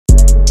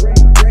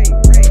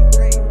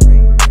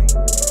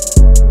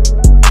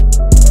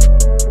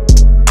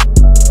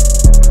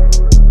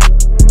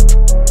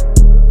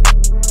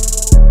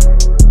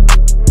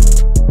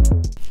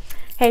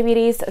Hey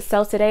beauties,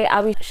 so today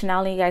I'll be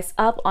channeling you guys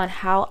up on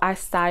how I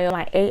style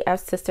my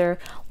Afsister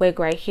wig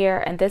right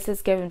here, and this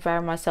is giving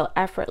very much so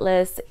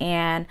effortless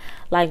and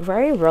like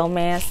very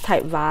romance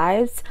type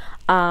vibes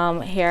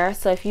here.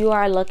 So if you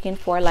are looking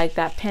for like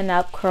that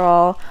pin-up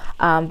curl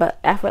but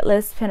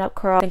effortless pin-up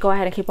curl, then go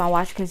ahead and keep on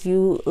watching because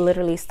you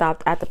literally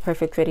stopped at the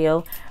perfect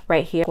video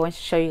right here. I'm going to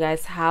show you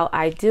guys how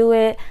I do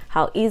it,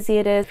 how easy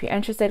it is. If you're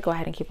interested, go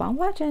ahead and keep on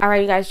watching. All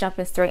right, you guys,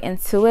 jumping straight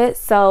into it.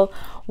 So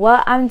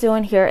what I'm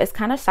doing here is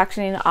kind of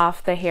sectioning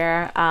off the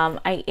hair.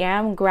 I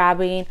am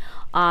grabbing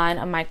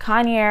on my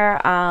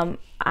Conair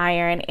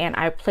iron and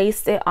I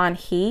placed it on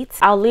heat.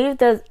 I'll leave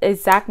the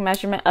exact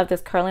measurement of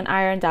this curling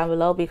iron down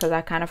below because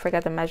I kind of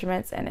forgot the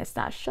measurements and it's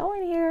not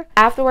showing here.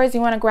 Afterwards,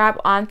 you want to grab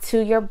onto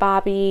your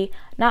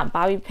not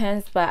bobby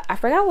pins, but I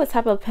forgot what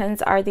type of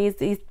pins are these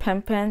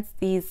pin pins,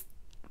 these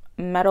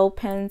metal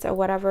pins or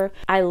whatever.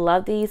 I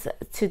love these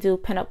to do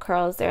pinup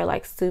curls. They're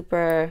like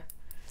super,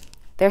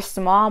 they're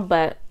small,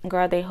 but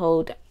girl, they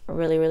hold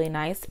really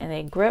nice and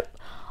they grip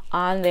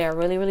on there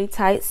really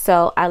tight.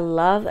 So I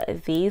love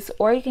these,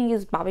 or you can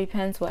use bobby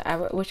pins,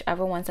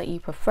 whichever ones that you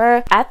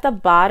prefer. At the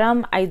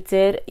bottom I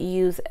did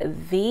use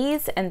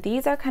these, and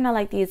these are kind of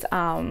like these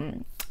I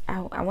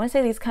want to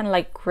say these kind of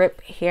like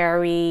grip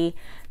hairy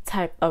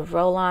type of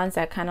roll-ons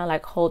that kind of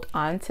like hold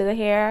on to the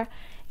hair.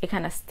 It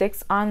kind of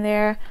sticks on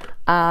there.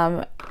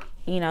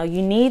 You know,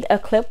 you need a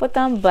clip with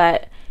them,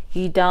 but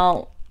you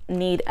don't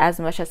need as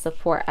much as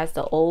support as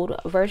the old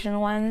version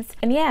ones.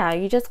 And yeah,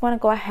 you just want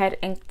to go ahead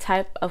and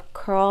type of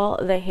curl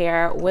the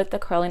hair with the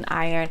curling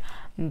iron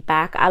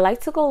back. I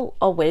like to go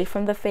away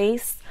from the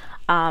face.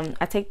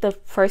 I take the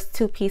first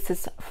two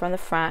pieces from the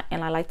front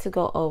and I like to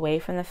go away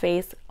from the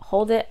face,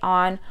 hold it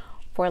on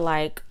for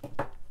like,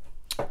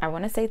 I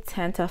want to say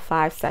 10 to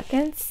 5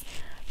 seconds,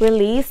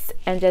 release,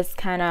 and just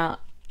kind of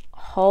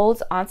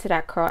hold onto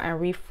that curl and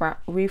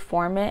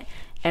reform it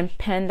and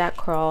pin that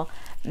curl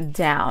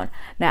down.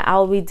 Now I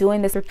will be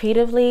doing this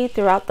repeatedly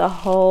throughout the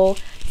whole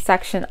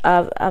section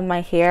of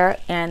my hair,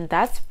 and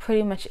that's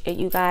pretty much it,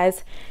 you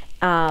guys.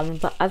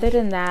 But other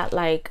than that,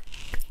 like,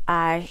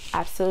 I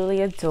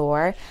absolutely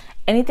adore.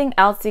 Anything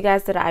else, you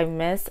guys, that I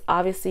missed,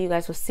 obviously you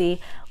guys will see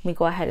me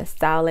go ahead and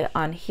style it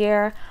on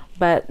here.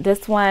 But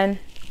this one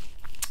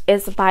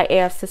is by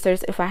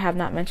Afsister, if I have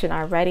not mentioned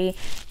already,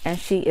 and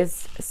she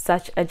is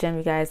such a gem,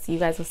 you guys. You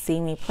guys will see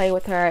me play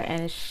with her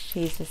and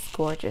she's just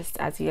gorgeous,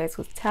 as you guys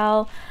could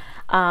tell.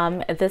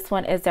 This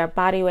one is their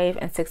body wave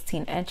in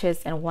 16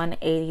 inches and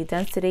 180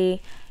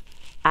 density.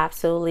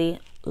 Absolutely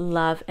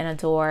love and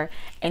adore,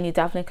 and you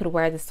definitely could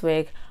wear this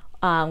wig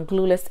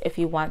glueless if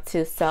you want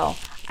to, so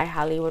I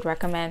highly would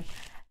recommend.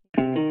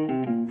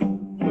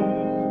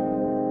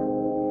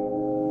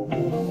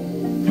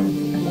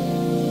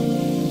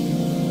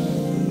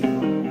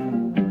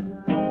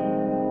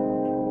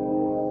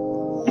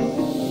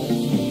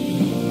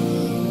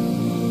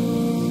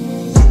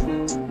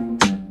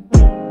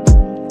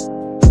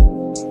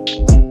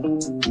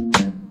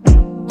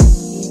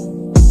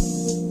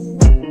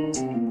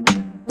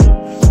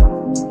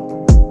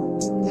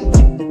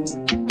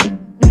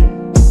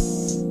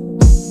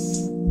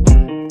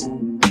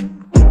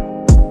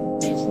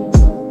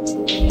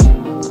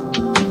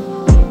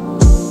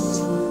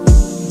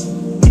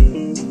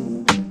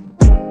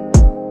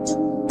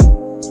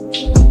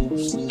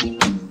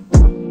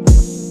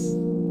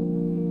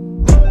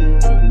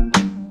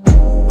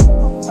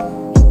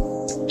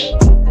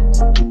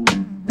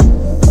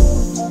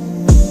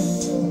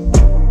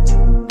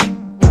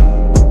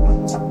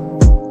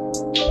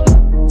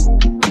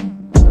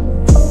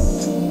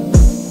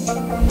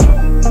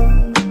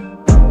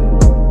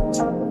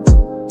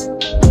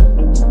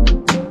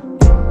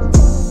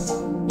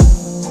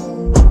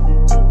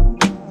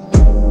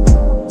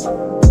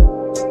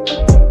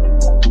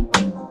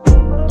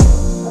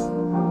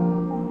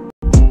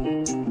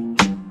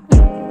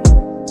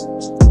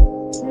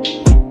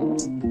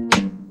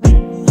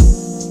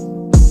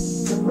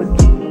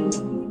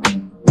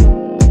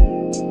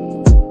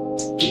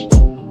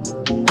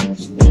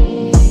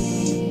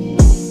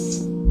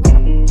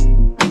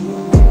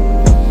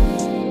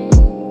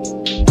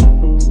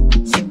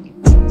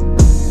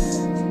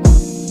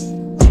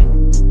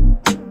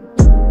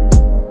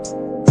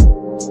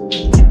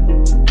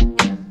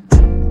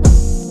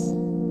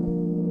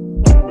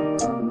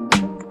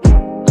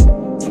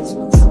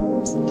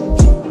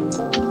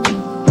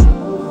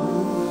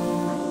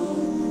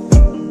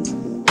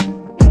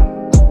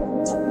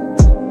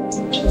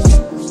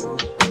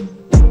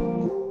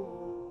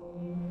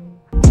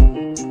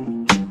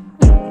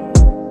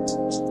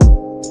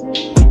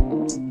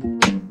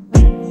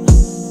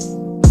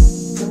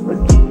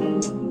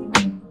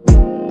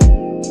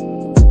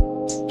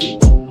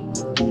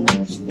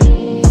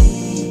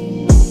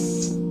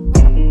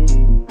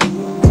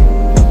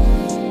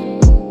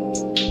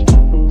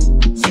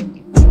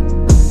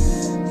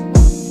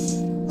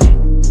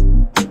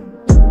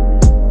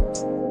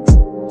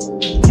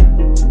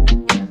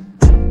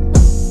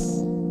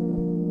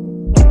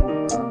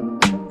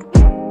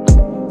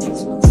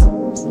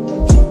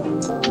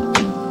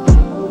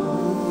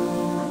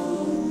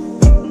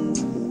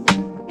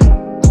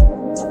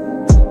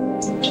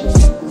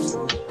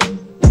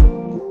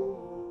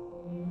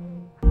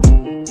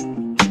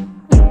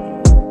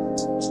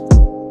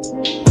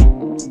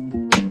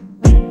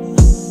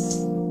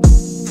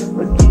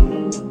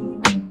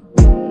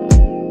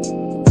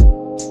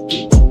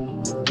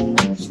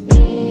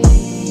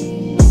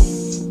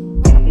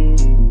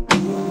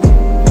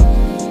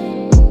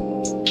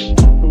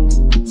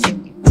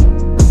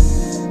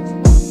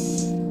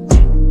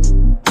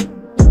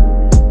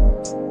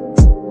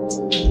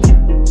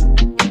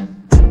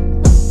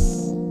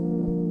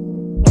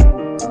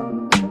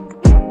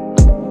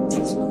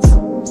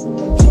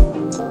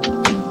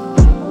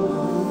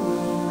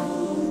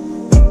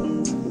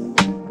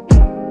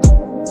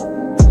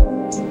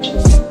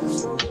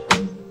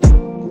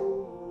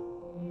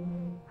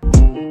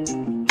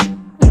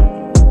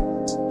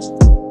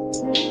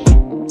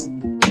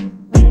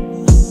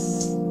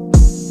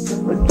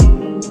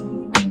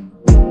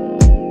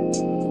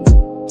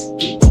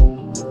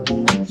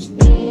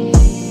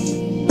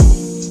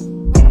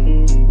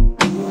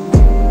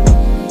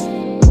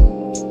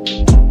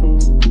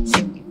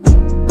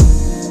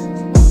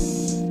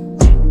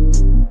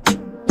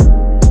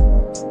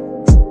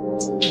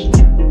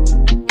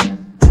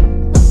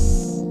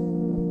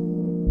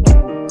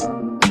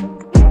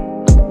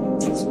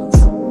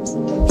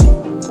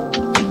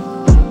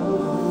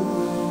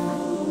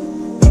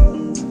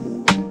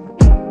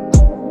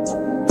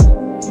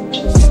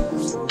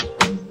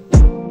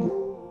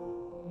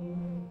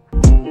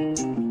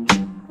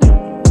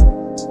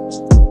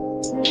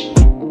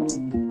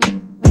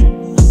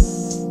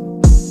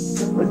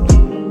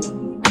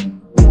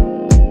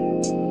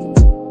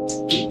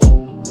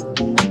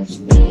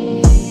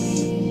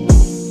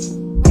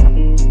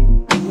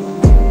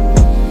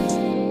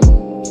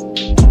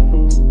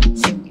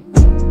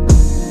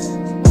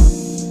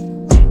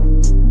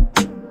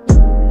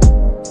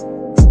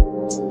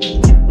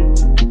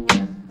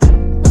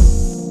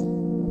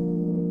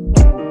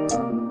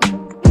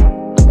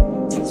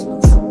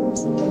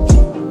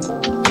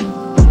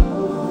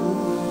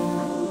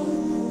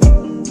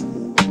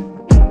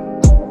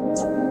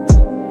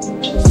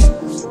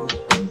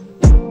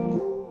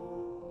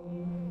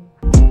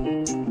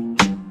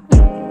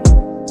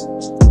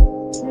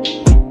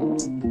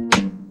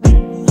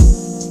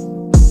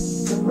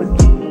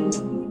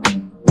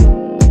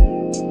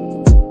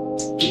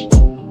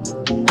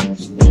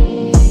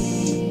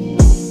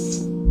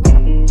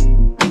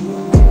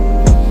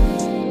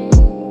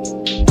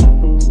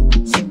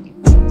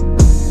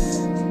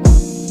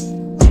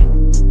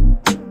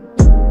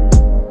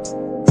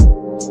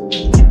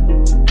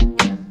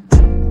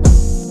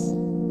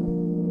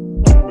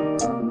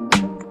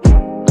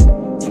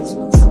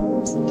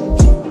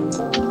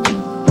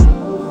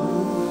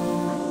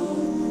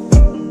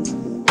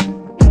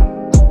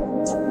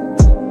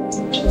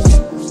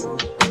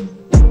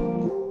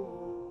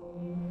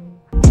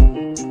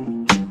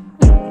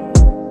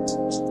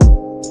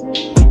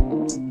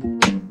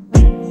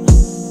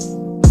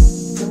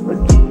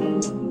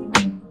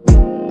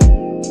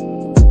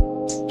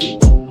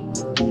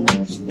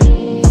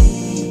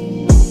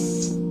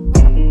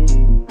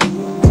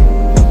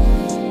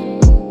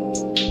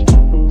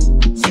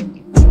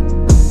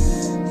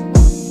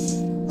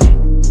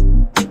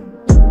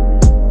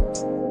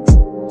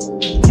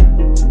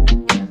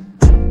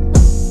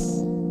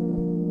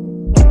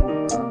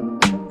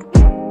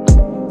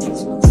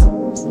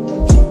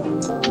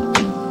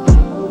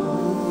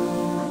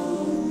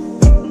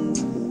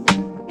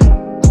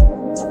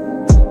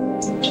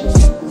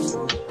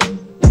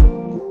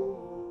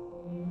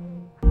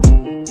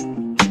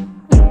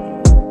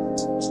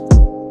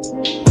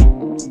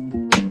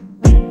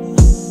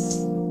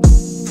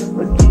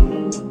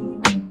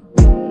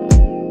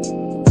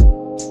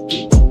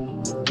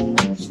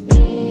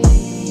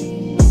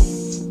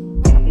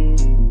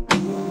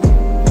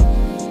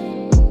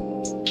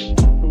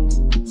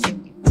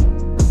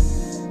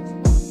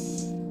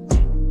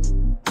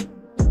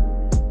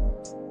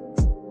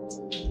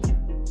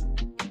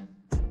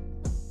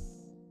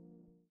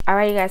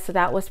 Alright, you guys, so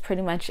that was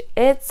pretty much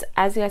it.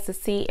 As you guys can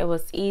see, it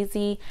was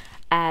easy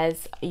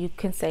as you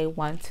can say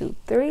 1, 2,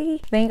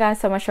 3. Thank you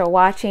guys so much for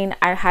watching.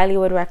 I highly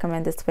would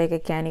recommend this wig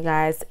again, you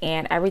guys,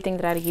 and everything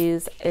that I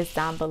use is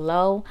down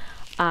below.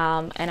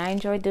 And I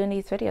enjoy doing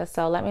these videos,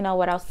 so let me know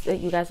what else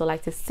you guys would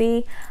like to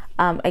see.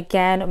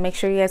 Again, make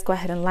sure you guys go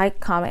ahead and like,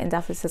 comment, and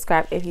definitely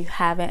subscribe if you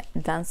haven't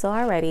done so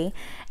already,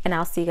 and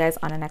I'll see you guys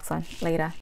on the next one. Later.